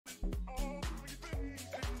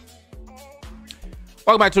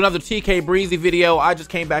Welcome back to another TK Breezy video. I just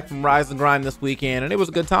came back from Rise and Grind this weekend, and it was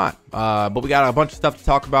a good time. But we got a bunch of stuff to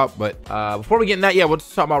talk about. But before we get in that, we'll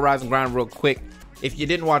just talk about Rise and Grind real quick. If you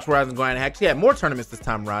didn't watch Rise and Grind, I actually had more tournaments this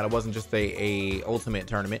time around. It wasn't just a Ultimate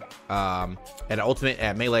tournament. At an Ultimate,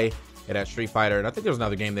 at Melee, and at Street Fighter. And I think there was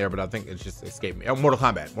another game there, but I think it's just escaped me. Oh, Mortal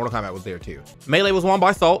Kombat. Mortal Kombat was there too. Melee was won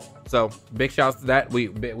by Salt, so big shouts to that.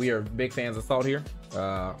 We are big fans of Salt here.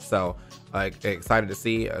 So excited to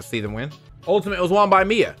see them win. Ultimate was won by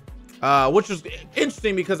Mia, which was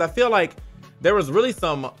interesting because I feel like there was really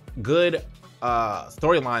some good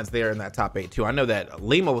storylines there in that top 8 too. I know that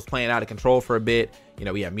Lima was playing out of control for a bit. You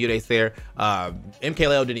know, we had Mutace there.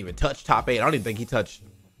 MKLeo didn't even touch top 8. I don't even think he touched.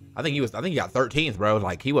 I think he got 13th, bro.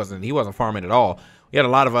 Like he wasn't farming at all. We had a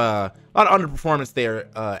lot of underperformance there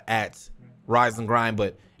at Rise and Grind,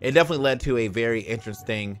 but it definitely led to a very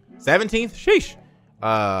interesting 17th. Sheesh.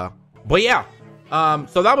 But yeah.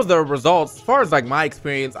 So that was the results. As far as like my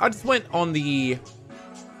experience, I went on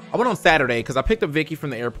Saturday because I picked up Vicky from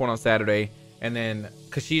the airport on Saturday, and then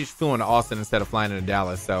because she's flew into Austin instead of flying into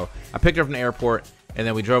Dallas, so I picked her from the airport and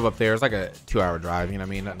then we drove up there. It's like a 2-hour drive, you know what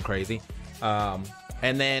I mean? Nothing crazy.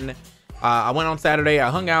 And then I went on Saturday. I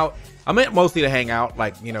hung out. I meant mostly to hang out.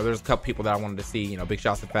 Like, you know, there's a couple people that I wanted to see. You know, big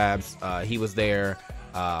shouts to Fabs. He was there.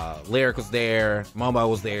 Lyric was there. Momo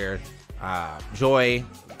was there. Joy.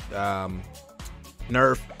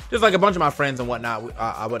 Nerf, just like a bunch of my friends and whatnot.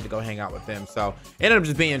 I went to go hang out with them, so it ended up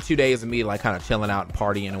just being 2 days of me like kind of chilling out and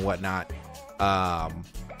partying and whatnot.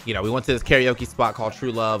 You know, we went to this karaoke spot called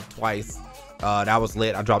True Love twice. That was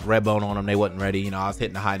lit. I dropped Redbone on them. They wasn't ready. You know, I was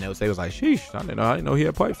hitting the high notes. They was like, sheesh, I didn't know he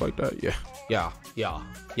had pipes like that. Yeah,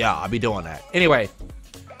 I'll be doing that anyway.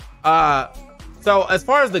 So as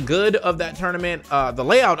far as the good of that tournament, the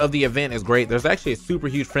layout of the event is great. There's actually a super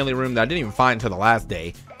huge friendly room that I didn't even find until the last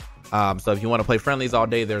day. So if you want to play friendlies all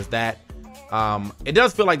day, there's that. It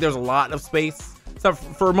does feel like there's a lot of space. So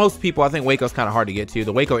for most people, I think Waco's kind of hard to get to.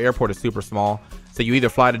 The Waco airport is super small. So you either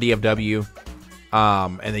fly to DFW,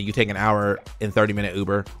 and then you take an hour and 30-minute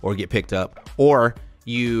Uber or get picked up, or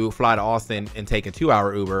you fly to Austin and take a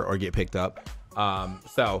 2-hour Uber or get picked up.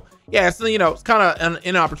 So yeah, so you know, it's kind of an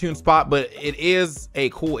inopportune spot, but it is a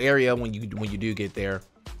cool area when you do get there.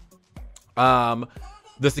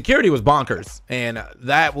 The security was bonkers, and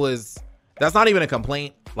that's not even a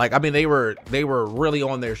complaint. Like, I mean, they were really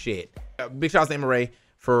on their shit. Big shouts to MRA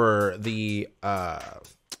for the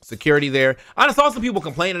security there. I saw some people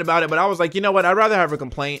complaining about it, but I was like, you know what? I'd rather have a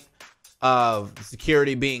complaint of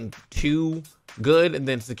security being too good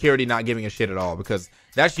than security not giving a shit at all, because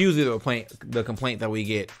that's usually the complaint that we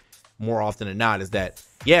get more often than not, is that,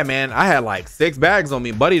 yeah, man, I had like 6 bags on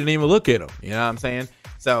me. Buddy didn't even look at them. You know what I'm saying?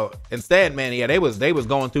 So instead, man, yeah, they was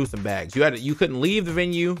going through some bags. You couldn't leave the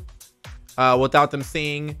venue without them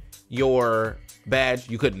seeing your badge.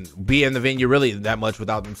 You couldn't be in the venue really that much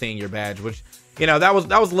without them seeing your badge, which, you know, that was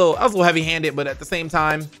a little heavy-handed, but at the same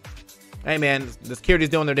time, hey man, the security's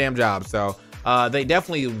doing their damn job. So they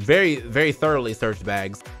definitely very, very thoroughly searched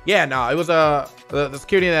bags. Yeah, no, it was the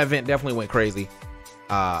security in that event definitely went crazy.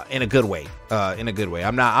 In a good way.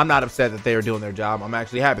 I'm not upset that they were doing their job. I'm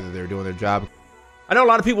actually happy that they were doing their job. I know a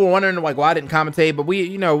lot of people were wondering like why I didn't commentate, but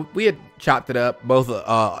we had chopped it up, both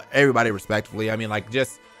everybody respectively. I mean, like,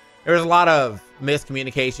 just there was a lot of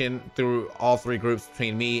miscommunication through all 3 groups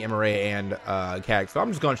between me, MRA, and CAG. So I'm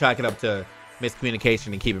just gonna chalk it up to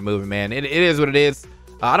miscommunication and keep it moving, man. It is what it is.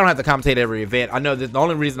 I don't have to commentate every event. I know that the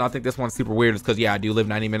only reason I think this one's super weird is because, yeah, I do live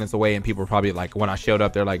 90 minutes away, and people were probably like, when I showed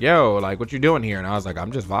up, they're like, yo, like, what you doing here? And I was like,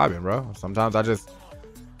 I'm just vibing, bro. Sometimes I just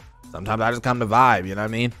come to vibe, you know what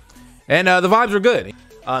I mean? And the vibes are good.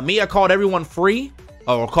 Mia called everyone free,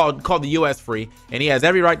 or called the US free, and he has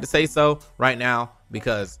every right to say so right now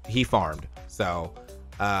because he farmed. So,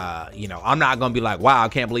 you know, I'm not gonna be like, wow, I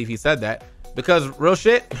can't believe he said that, because real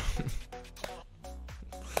shit,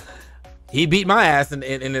 he beat my ass in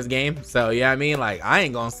this game. So yeah, I mean, like, I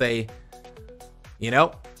ain't gonna say, you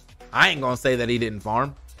know, I ain't gonna say that he didn't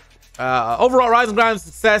farm. Overall, Rise and Grind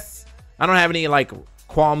success. I don't have any like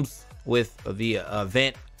qualms with the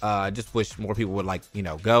event. I just wish more people would, like, you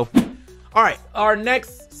know, go. All right, our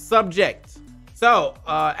next subject. So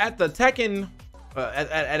at the Tekken,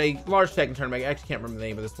 at a large Tekken tournament, I actually can't remember the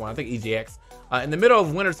name of this one. I think EGX. In the middle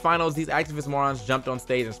of winners finals, these activist morons jumped on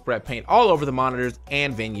stage and spread paint all over the monitors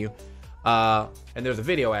and venue. And there's a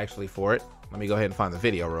video actually for it. Let me go ahead and find the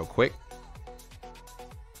video real quick.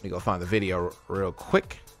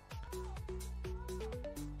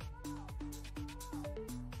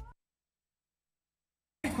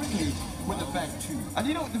 With the bag too. And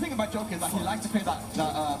you know, the thing about Joker is that he likes to play that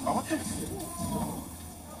what the?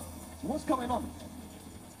 What's going on?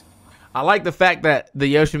 I like the fact that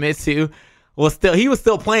the Yoshimitsu was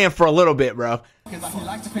still playing for a little bit, bro. You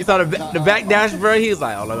saw the back dash, bro. He was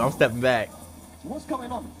like, oh, look, I'm stepping back. What's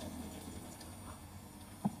going on?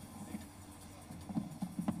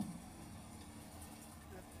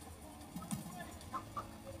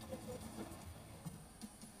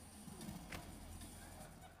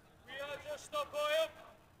 We are just stop oil,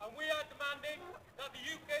 and we are demanding that the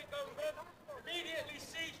UK government immediately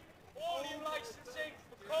cease all new licensing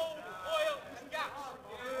for coal, oil, and gas.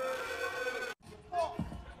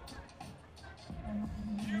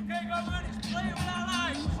 The UK government is playing with our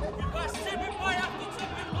lives. We've got tipping point after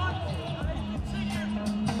tipping point, and it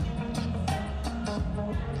continues.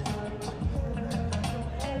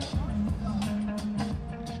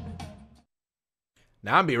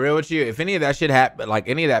 Now I'm be real with you. If any of that shit happened, like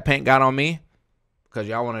any of that paint got on me, because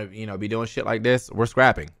y'all want to, you know, be doing shit like this, we're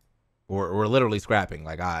scrapping. We're literally scrapping.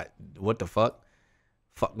 Like, what the fuck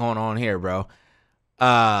going on here, bro?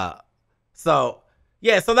 So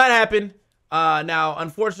yeah, so that happened. Now,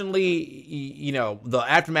 unfortunately, you know, the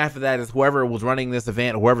aftermath of that is whoever was running this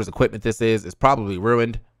event, whoever's equipment this is probably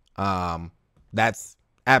ruined. That's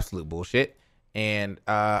absolute bullshit. And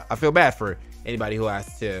I feel bad for anybody who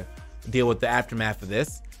has to deal with the aftermath of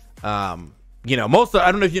this. You know,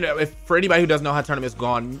 I don't know if you know, if for anybody who doesn't know how tournaments go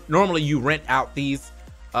on, normally you rent out these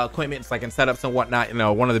equipments like in setups and whatnot. You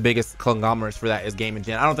know, one of the biggest conglomerates for that is Game and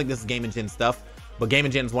Gen. I don't think this is Game and Gen stuff, but Game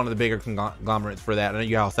and Gen is one of the bigger conglomerates for that. I know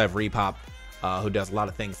you also have Repop, who does a lot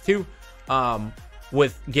of things too,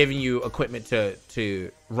 with giving you equipment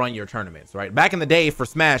to run your tournaments, right? Back in the day for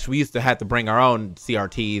Smash, we used to have to bring our own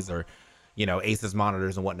CRTs or, you know, Asus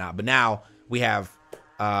monitors and whatnot. But now we have,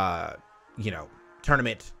 you know,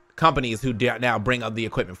 tournament companies who now bring up the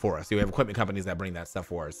equipment for us. So we have equipment companies that bring that stuff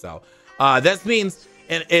for us. So that means,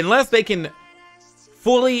 unless they can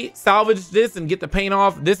fully salvage this and get the paint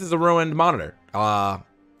off, this is a ruined monitor.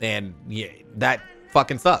 And yeah, that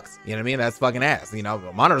fucking sucks. You know what I mean? That's fucking ass. You know,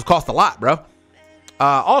 monitors cost a lot, bro.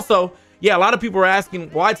 Also, yeah, a lot of people are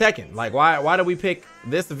asking, why Tekken? Like, why did we pick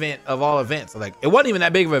this event of all events? Like, it wasn't even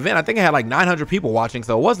that big of an event. I think it had like 900 people watching,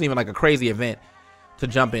 so it wasn't even like a crazy event to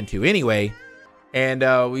jump into anyway. And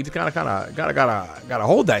we just gotta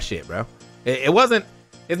hold that shit, bro.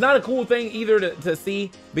 It's not a cool thing either to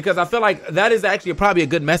see, because I feel like that is actually probably a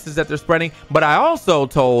good message that they're spreading. But I was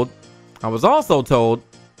also told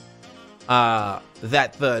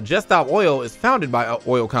that the Just Stop Oil is founded by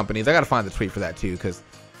oil companies. I gotta find the tweet for that too, because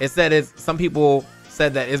it said some people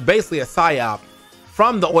said that it's basically a psyop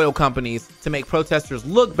from the oil companies to make protesters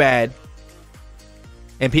look bad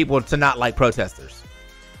and people to not like protesters.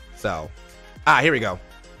 So, here we go.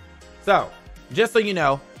 So, just so you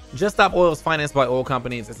know, Just Stop Oil is financed by oil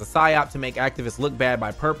companies. It's a psyop to make activists look bad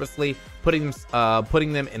by purposely putting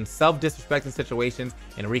them in self-disrespecting situations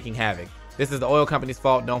and wreaking havoc. This is the oil company's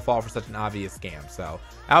fault. Don't fall for such an obvious scam. So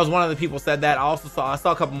that was one of the people said that. I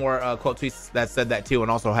saw a couple more quote tweets that said that too,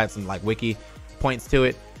 and also had some like wiki points to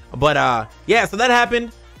it. But yeah, so that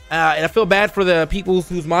happened, and I feel bad for the people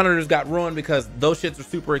whose monitors got ruined, because those shits are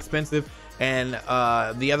super expensive. And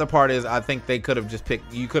the other part is, I think they could have just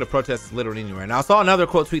picked, you could have protested literally anywhere. And I saw another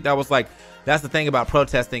quote tweet that was like, that's the thing about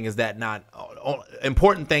protesting, is that not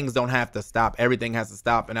important things don't have to stop. Everything has to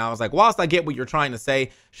stop. And I was like, whilst I get what you're trying to say,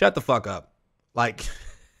 shut the fuck up. Like,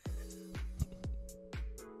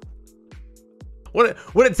 what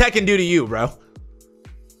did Tekken do to you, bro?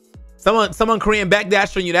 Someone Korean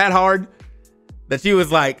backdashed on you that hard that you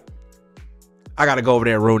was like, I gotta go over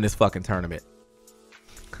there and ruin this fucking tournament.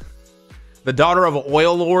 The daughter of an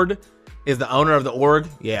oil lord is the owner of the org.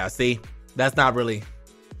 Yeah, see, that's not really hitting.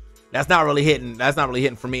 That's not really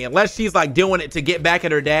hitting for me, unless she's like doing it to get back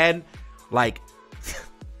at her dad. Like,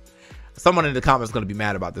 someone in the comments is gonna be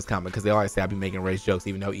mad about this comment, because they always say I be making race jokes,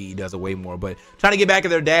 even though EE does it way more. But trying to get back at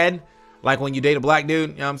their dad, like when you date a black dude,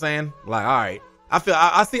 you know what I'm saying? Like, all right,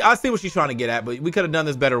 I see what she's trying to get at, but we could have done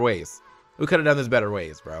this better ways. We could have done this better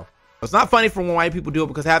ways, bro. It's not funny for when white people do it,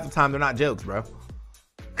 because half the time they're not jokes, bro.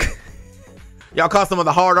 Y'all call someone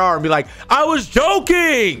the hard R and be like, I was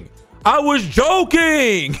joking. I was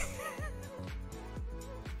joking.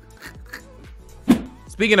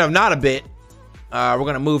 Speaking of not a bit, we're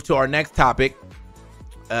going to move to our next topic.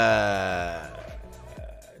 This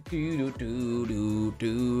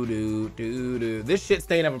shit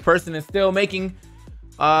stain of a person is still making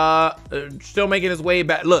his way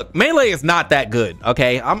back. Look, Melee is not that good,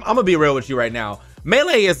 okay? I'm going to be real with you right now.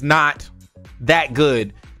 Melee is not that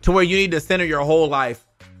good to where you need to center your whole life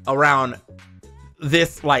around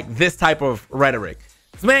this type of rhetoric.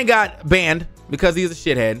 This man got banned because he's a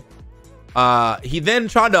shithead. He then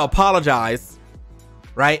tried to apologize,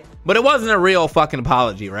 right? But it wasn't a real fucking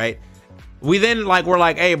apology, right? We then like, we're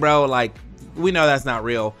like, hey bro, like we know that's not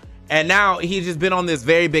real. And now he's just been on this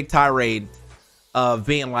very big tirade of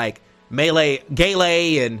being like Melee,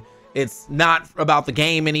 Gale, and it's not about the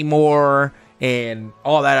game anymore and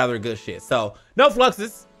all that other good shit. So no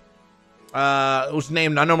fluxes, which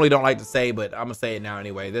name I normally don't like to say, but I'm gonna say it now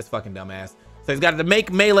anyway. This fucking dumbass. So he's got the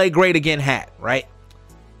Make Melee Great Again hat, right?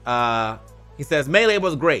 He says Melee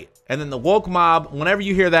was great. And then the woke mob, whenever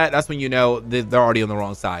you hear that, that's when you know they're already on the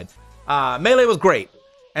wrong side. Melee was great.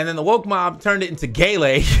 And then the woke mob turned it into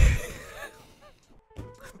Gale.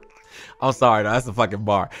 I'm sorry, no, that's a fucking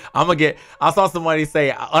bar. I saw somebody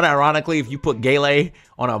say, unironically, if you put Gale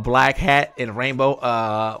on a black hat in rainbow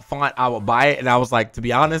font, I would buy it. And I was like, to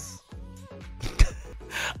be honest,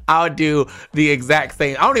 I would do the exact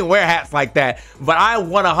same. I don't even wear hats like that, but I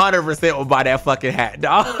 100% would buy that fucking hat,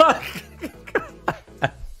 dog.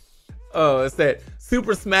 Oh, it said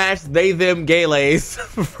Super Smash They Them Gales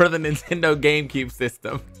for the Nintendo GameCube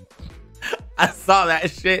system. I saw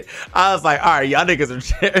that shit. I was like, all right, y'all niggas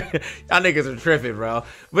are tripping, bro.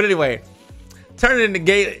 But anyway, turn it into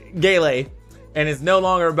Gale, and it's no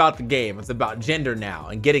longer about the game. It's about gender now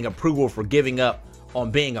and getting approval for giving up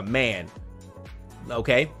on being a man.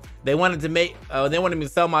 Okay, they wanted me to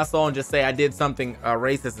sell my soul and just say I did something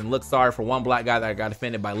racist and look sorry for one black guy that got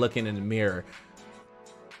offended by looking in the mirror.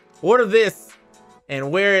 Order this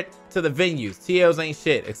and wear it to the venues. TOs ain't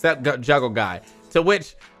shit except Juggle Guy. To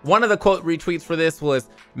which one of the quote retweets for this was,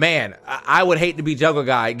 man, I would hate to be Juggle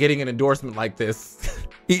Guy getting an endorsement like this.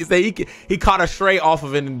 He said he caught a stray off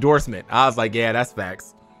of an endorsement. I was like, yeah, that's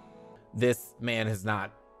facts. This man has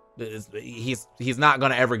not, he's not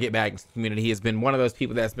going to ever get back into the community. He has been one of those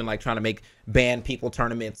people that's been like trying to make ban people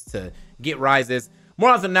tournaments to get rises. More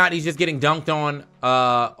often than not, he's just getting dunked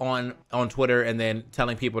on Twitter and then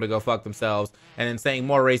telling people to go fuck themselves and then saying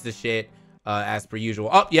more racist shit as per usual.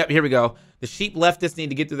 Oh, yep, here we go. The sheep leftists need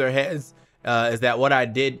to get through their heads is that when I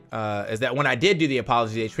did do the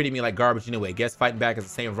apology, they treated me like garbage anyway. Guess fighting back is the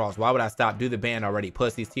same as why would I stop? Do the ban already.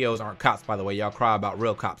 Pussies. TOs aren't cops, by the way. Y'all cry about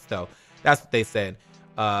real cops though. That's what they said.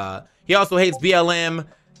 He also hates BLM.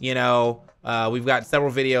 You know, we've got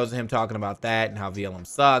several videos of him talking about that and how BLM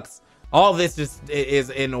sucks. All this just is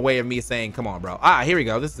in a way of me saying, come on, bro. Ah, here we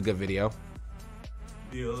go. This is a good video.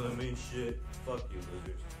 BLM ain't shit. Fuck you,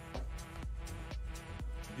 losers.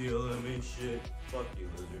 BLM ain't shit. Fuck you,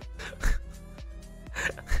 losers.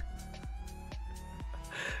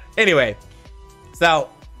 Anyway, so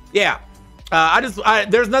yeah,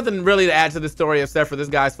 there's nothing really to add to the story except for this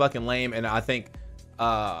guy's fucking lame, and I think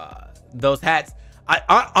those hats.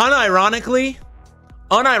 Unironically,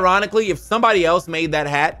 if somebody else made that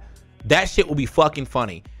hat, that shit will be fucking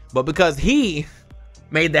funny. But because he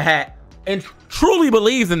made the hat and truly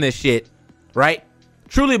believes in this shit, right?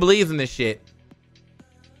 Truly believes in this shit,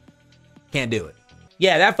 can't do it.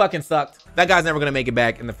 Yeah, that fucking sucked. That guy's never gonna make it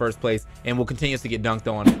back in the first place and will continue to get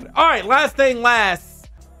dunked on. All right, last thing last,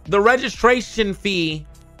 the registration fee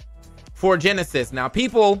for Genesis. Now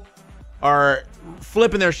people are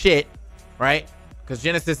flipping their shit, right? Because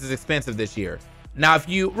Genesis is expensive this year. Now, if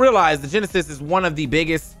you realize the Genesis is one of the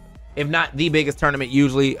biggest, if not the biggest tournament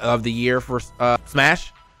usually of the year for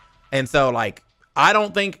Smash. And so like, I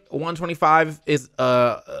don't think 125 is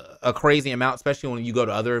a crazy amount, especially when you go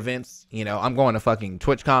to other events. You know, I'm going to fucking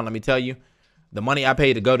TwitchCon. Let me tell you, the money I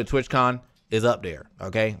paid to go to TwitchCon is up there.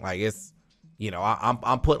 Okay. Like it's, you know,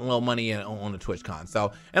 I'm putting a little money in on the TwitchCon.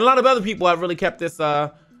 So, and a lot of other people have really kept this,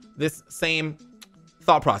 this same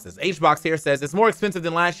thought process. HBox here says it's more expensive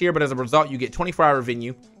than last year, but as a result, you get 24-hour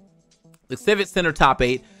venue, the Civic Center top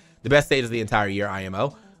 8, the best stage of the entire year,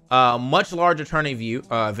 IMO, much larger turning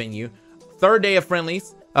venue, third day of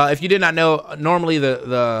friendlies. If you did not know, normally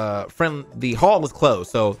the hall is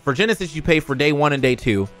closed. So for Genesis, you pay for day 1 and day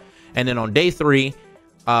 2, and then on day 3,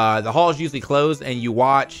 the hall is usually closed, and you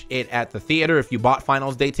watch it at the theater if you bought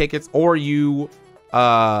finals day tickets, or you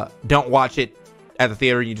don't watch it at the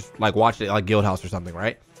theater. You just like watch it like Guildhouse or something,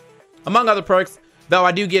 right? Among other perks, though,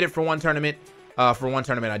 I do get it for one tournament. I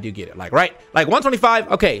do get it. Like, right? Like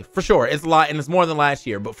 125, okay, for sure. It's a lot, and it's more than last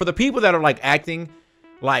year. But for the people that are like acting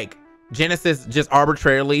like Genesis just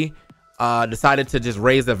arbitrarily decided to just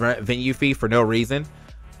raise the venue fee for no reason,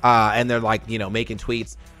 and they're like, you know, making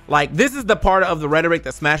tweets. Like, this is the part of the rhetoric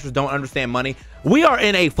that Smashers don't understand money. We are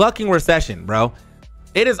in a fucking recession, bro.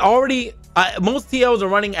 It is already, most TOs are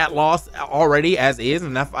running at loss already as is,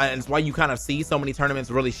 and that's why you kind of see so many tournaments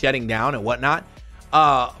really shutting down and whatnot.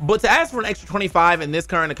 But to ask for an extra 25 in this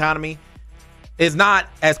current economy is not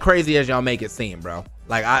as crazy as y'all make it seem, bro.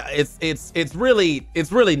 Like, it's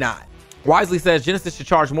really not. Wisely says Genesis should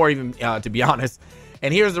charge more, even to be honest.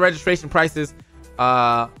 And here's the registration prices.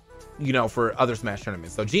 you know, for other Smash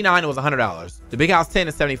tournaments. So G9 was $100. The Big House 10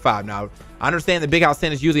 is $75. Now, I understand the Big House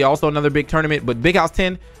 10 is usually also another big tournament, but Big House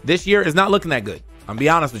 10 this year is not looking that good. I'm be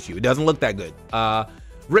honest with you. It doesn't look that good.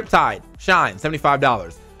 Riptide, Shine,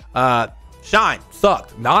 $75. Shine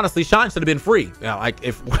sucked. Now, honestly, Shine should have been free. You know, like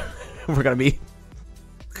if we're gonna be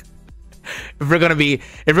if we're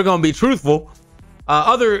gonna be truthful.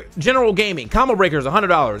 Other general gaming, combo breakers, $100.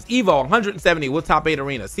 Evo, $170 with top 8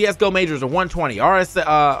 arena. CSGO majors are $120.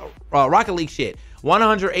 Rocket League shit,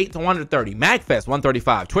 $108 to $130. MagFest,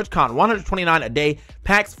 $135. TwitchCon, $129 a day.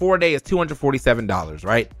 PAX 4 day is $247,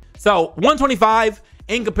 right? So $125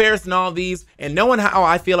 in comparison to all of these, and knowing how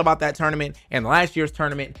I feel about that tournament and last year's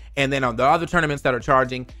tournament, and then on the other tournaments that are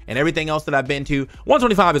charging and everything else that I've been to,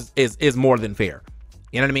 $125 is more than fair.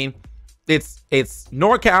 You know what I mean? It's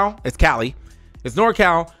NorCal, it's Cali. It's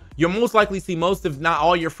NorCal. You'll most likely see most, if not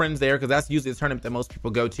all, your friends there, because that's usually the tournament that most people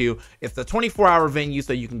go to. It's a 24-hour venue,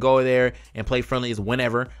 so you can go there and play friendlies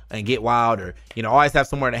whenever and get wild, or, you know, always have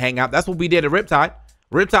somewhere to hang out. That's what we did at Riptide.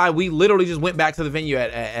 Riptide, we literally just went back to the venue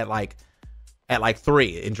at like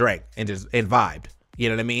 3 and drank and vibed. You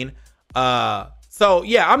know what I mean? So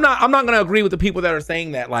yeah, I'm not gonna agree with the people that are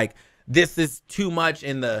saying that like this is too much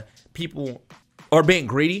and the people or being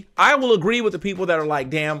greedy. I will agree with the people that are like,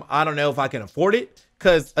 damn, I don't know if I can afford it.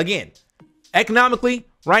 Cause again, economically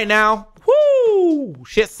right now, whoo,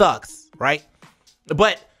 shit sucks, right?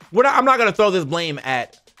 But I'm not gonna throw this blame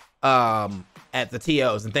at the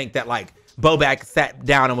TOs and think that like Bobak sat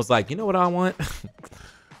down and was like, you know what I want?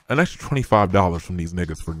 An extra $25 from these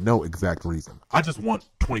niggas for no exact reason. I just want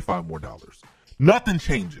 $25 more. Nothing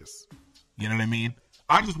changes. You know what I mean?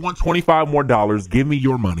 I just want $25 more. Give me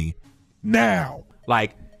your money now.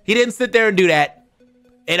 Like, he didn't sit there and do that.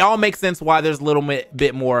 It all makes sense why there's a little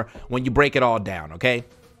bit more when you break it all down, okay?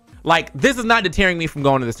 Like, this is not deterring me from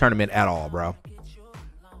going to this tournament at all, bro.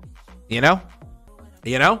 You know?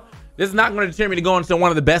 This is not going to deter me to go into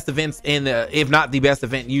one of the best events in the, if not the best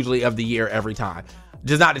event usually of the year every time.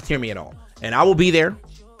 Does not deter me at all. And I will be there,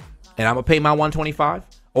 and I'm gonna pay my $125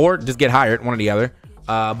 or just get hired, one or the other.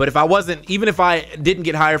 But if I wasn't, even if I didn't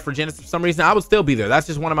get hired for Genesis for some reason, I would still be there. That's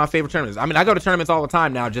just one of my favorite tournaments. I mean, I go to tournaments all the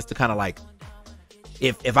time now just to kind of like,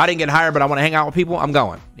 if I didn't get hired but I want to hang out with people, I'm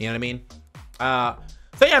going. You know what I mean?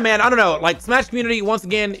 So yeah, man, I don't know. Like, Smash community, once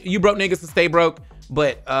again, you broke niggas to stay broke.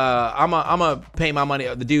 But I'm gonna pay my money,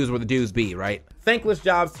 the dues where the dues be, right? Thankless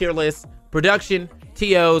jobs, tier list, production,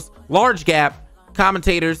 TOs, large gap,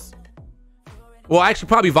 commentators. Well, actually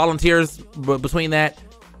probably volunteers between that,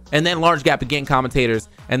 and then large gap again, commentators,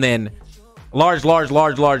 and then large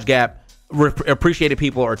gap, appreciated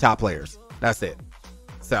people or top players. That's it.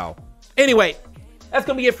 So anyway, that's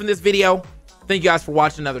gonna be it from this video. Thank you guys for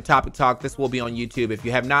watching another Topic Talk. This will be on YouTube. If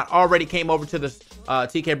you have not already came over to the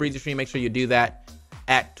TK Breezy stream, make sure you do that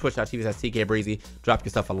at twitch.tv/TK-Breezy. Drop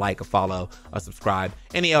yourself a like, a follow, a subscribe,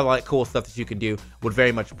 any other like cool stuff that you can do. Would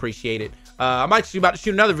very much appreciate it. I'm actually about to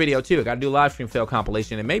shoot another video too. I gotta do a live stream fail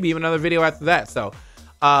compilation and maybe even another video after that. So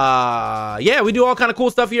yeah, we do all kind of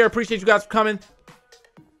cool stuff here. Appreciate you guys for coming.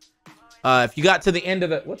 If you got to the end of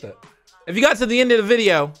the if you got to the end of the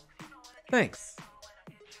video, thanks.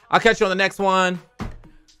 I'll catch you on the next one.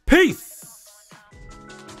 Peace.